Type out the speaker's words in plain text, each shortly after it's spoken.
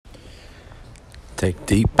Take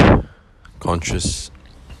deep, conscious,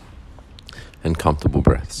 and comfortable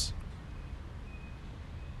breaths.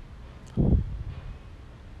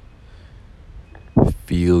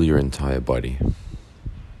 Feel your entire body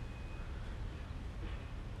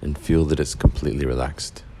and feel that it's completely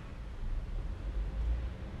relaxed.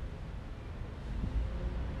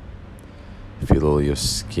 Feel all your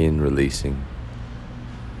skin releasing.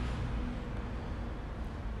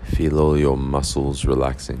 Feel all your muscles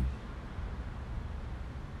relaxing.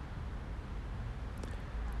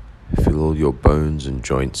 Feel all your bones and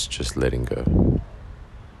joints just letting go.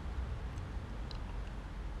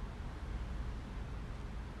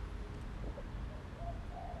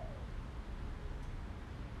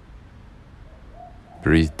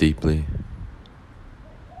 Breathe deeply.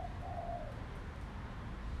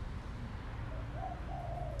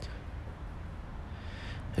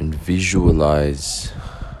 And visualize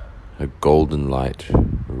a golden light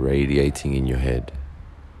radiating in your head.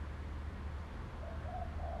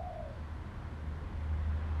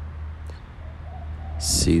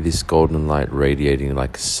 See this golden light radiating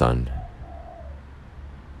like a sun.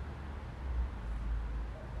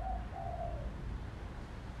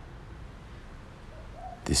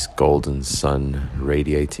 This golden sun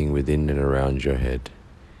radiating within and around your head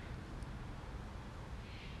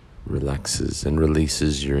relaxes and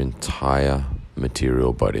releases your entire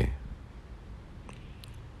material body.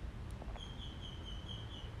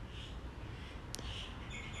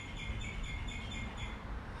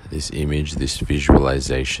 This image, this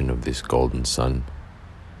visualization of this golden sun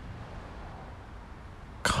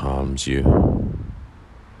calms you,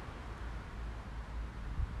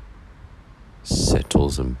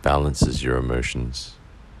 settles and balances your emotions,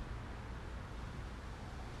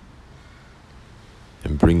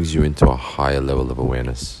 and brings you into a higher level of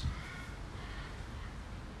awareness.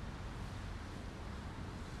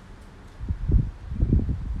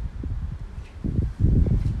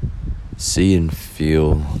 See and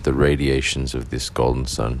feel the radiations of this golden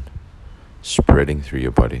sun spreading through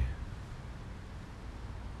your body.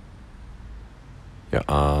 Your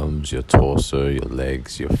arms, your torso, your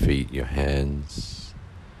legs, your feet, your hands.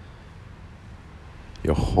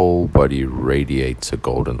 Your whole body radiates a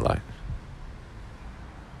golden light.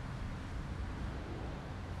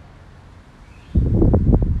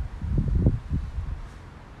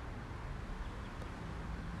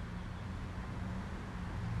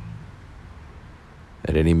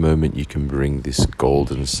 At any moment you can bring this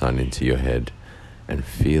golden sun into your head and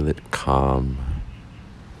feel it calm,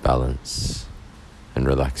 balance, and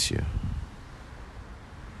relax you.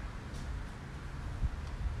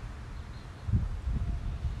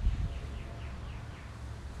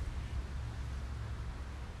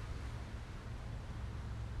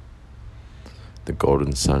 The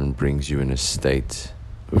golden sun brings you in a state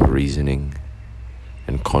of reasoning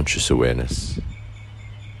and conscious awareness,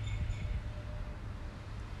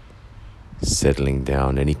 settling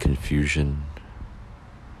down any confusion,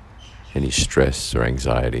 any stress or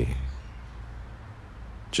anxiety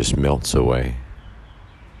just melts away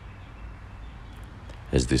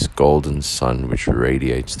as this golden sun which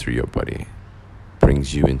radiates through your body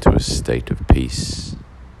brings you into a state of peace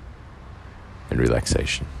and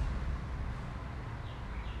relaxation.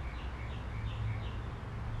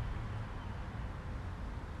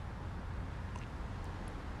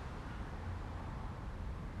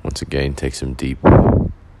 Once again, take some deep,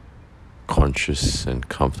 conscious and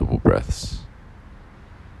comfortable breaths.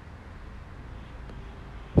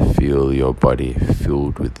 Feel your body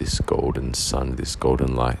filled with this golden sun, this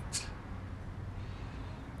golden light.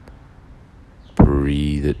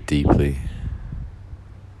 Breathe it deeply.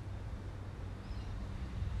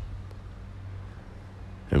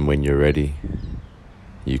 And when you're ready,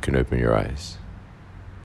 you can open your eyes.